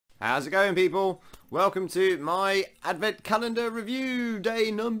How's it going, people? Welcome to my Advent Calendar review, day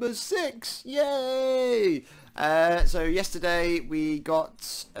number 6. Yay! So yesterday we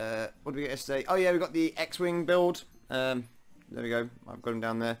got, what did we get yesterday? Oh yeah, we got the X-Wing build. There we go. I've got him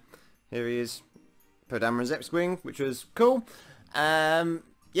down there. Here he is. Poe Dameron's X-Wing, which was cool. Yeah.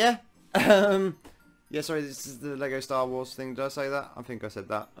 Yeah, sorry, this is the Lego Star Wars thing. Did I say that? I think I said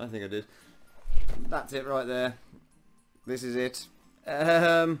that. I think I did. That's it right there. This is it.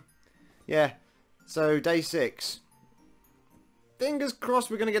 Yeah. So day 6. Fingers crossed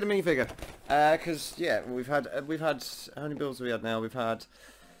we're gonna get a minifigure. Because yeah, we've had how many builds have we had now? We've had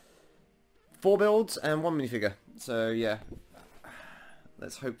 4 builds and 1 minifigure. So yeah.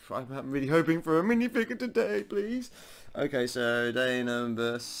 Let's hope. I'm really hoping for a minifigure today, please. Okay, so day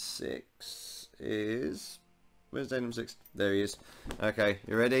number 6 is... Where's day number 6? There he is. Okay,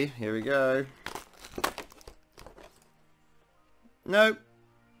 you ready? Here we go. Nope.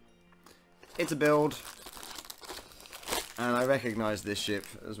 It's a build. And I recognise this ship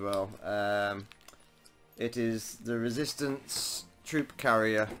as well. It is the Resistance Troop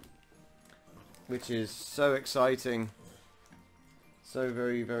Carrier. Which is so exciting. So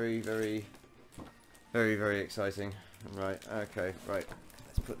very, very, very, very, very exciting. Right, okay, right.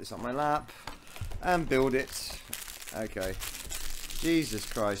 Let's put this on my lap and build it. Okay. Jesus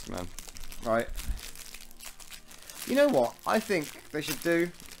Christ, man. Right. You know what I think they should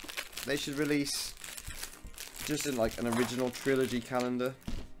do? They should release just in like an original trilogy calendar.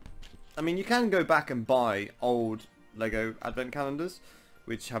 I mean, you can go back and buy old Lego Advent calendars,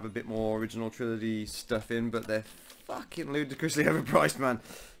 which have a bit more original trilogy stuff in, but they're fucking ludicrously overpriced, man.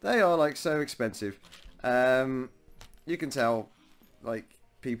 They are like so expensive. You can tell, like,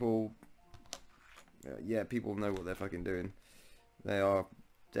 people, yeah, people know what they're fucking doing. They are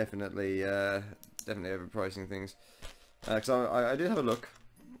definitely, definitely overpricing things. Because I did have a look,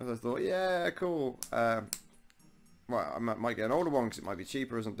 and I thought, yeah, cool. Well, I might get an older one because it might be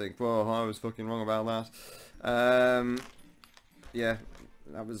cheaper or something. Well, I was fucking wrong about that. Yeah.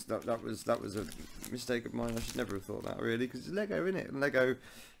 That was a mistake of mine. I should never have thought that, really, because it's Lego, isn't it? And Lego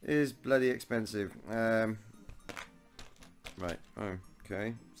is bloody expensive. Right.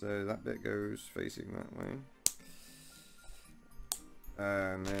 Okay. So that bit goes facing that way,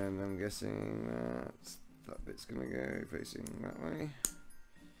 and then I'm guessing that bit's gonna go facing that way.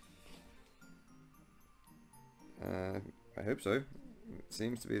 I hope so. It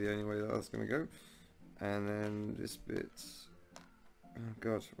seems to be the only way that's gonna go. And then this bit's... Oh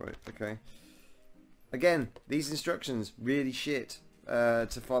god, right, okay. Again, these instructions really shit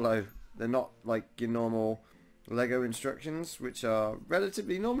to follow. They're not like your normal Lego instructions, which are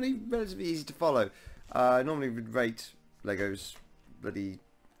normally relatively easy to follow. I normally would rate Lego's bloody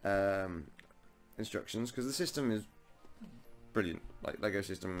instructions because the system is brilliant. Like, Lego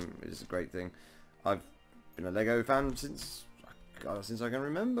system is a great thing. I've been a Lego fan since I can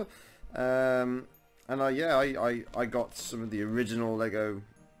remember. And I got some of the original Lego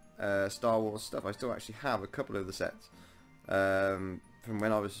Star Wars stuff. I still actually have a couple of the sets from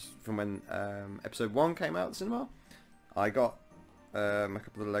when Episode 1 came out at the cinema. I got a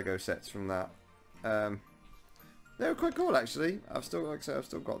couple of Lego sets from that. They were quite cool, actually. I've still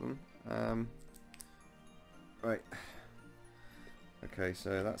got them. Right. Okay,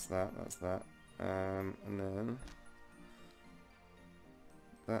 so that's that. And then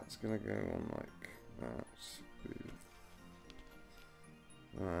that's gonna go on like that.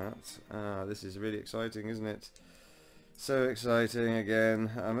 This is really exciting, isn't it? So exciting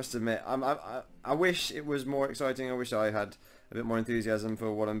again. I must admit, I wish it was more exciting. I wish I had a bit more enthusiasm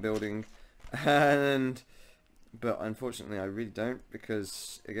for what I'm building, but unfortunately I really don't,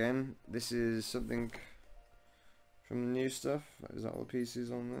 because again, this is something from the new stuff. Is that all the pieces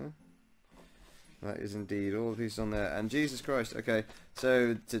on there? That is indeed all the pieces on there. And Jesus Christ. Okay,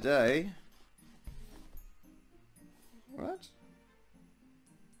 so today... What?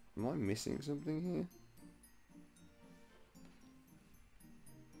 Am I missing something here?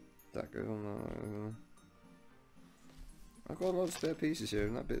 That goes on. I've got a lot of spare pieces here,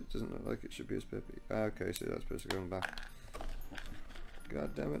 and that bit doesn't look like it should be a spare piece. Okay, so that's supposed to go on back.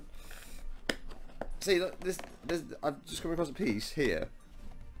 God damn it. See, look, I've just come across a piece here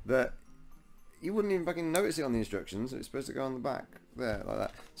that you wouldn't even fucking notice it on the instructions. It's supposed to go on the back there, like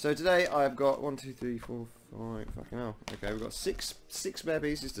that. So today I've got 1, 2, 3, 4, 5. Fucking hell. Okay, we've got six spare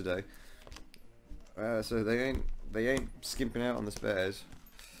pieces today. So they ain't skimping out on the spares.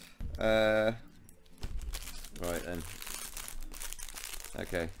 Right then.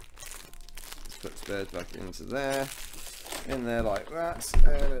 Okay. Let's put spares back into there. In there like that.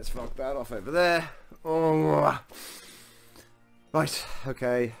 Let's fuck that off over there. Oh. Right.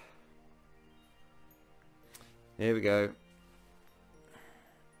 Okay. Here we go.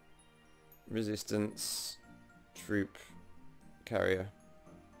 Resistance. Troop. Carrier.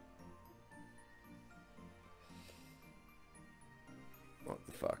 What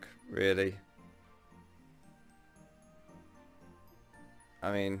the fuck? Really?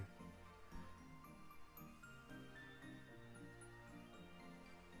 I mean...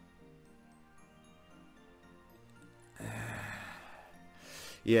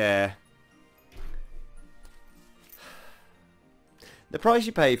 yeah. The price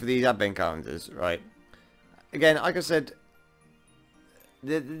you pay for these advent calendars, right? Again, like I said,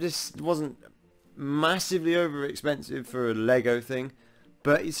 this wasn't massively over expensive for a Lego thing,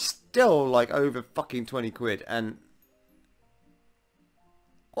 but it's still like over fucking 20 quid. And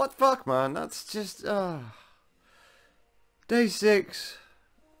what the fuck, man? That's just day 6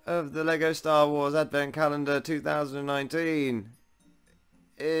 of the Lego Star Wars Advent Calendar 2019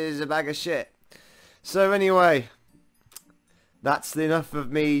 is a bag of shit. So anyway, that's enough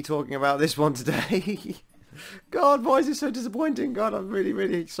of me talking about this one today. God, why is it so disappointing? God, I'm really,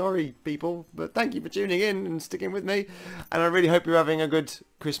 really sorry, people. But thank you for tuning in and sticking with me. And I really hope you're having a good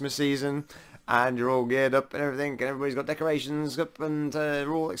Christmas season. And you're all geared up and everything. And everybody's got decorations up and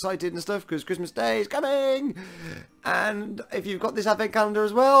we're all excited and stuff because Christmas Day is coming. And if you've got this advent calendar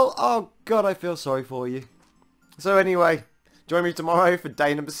as well, oh God, I feel sorry for you. So anyway, join me tomorrow for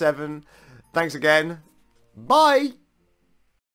day number 7. Thanks again. Bye.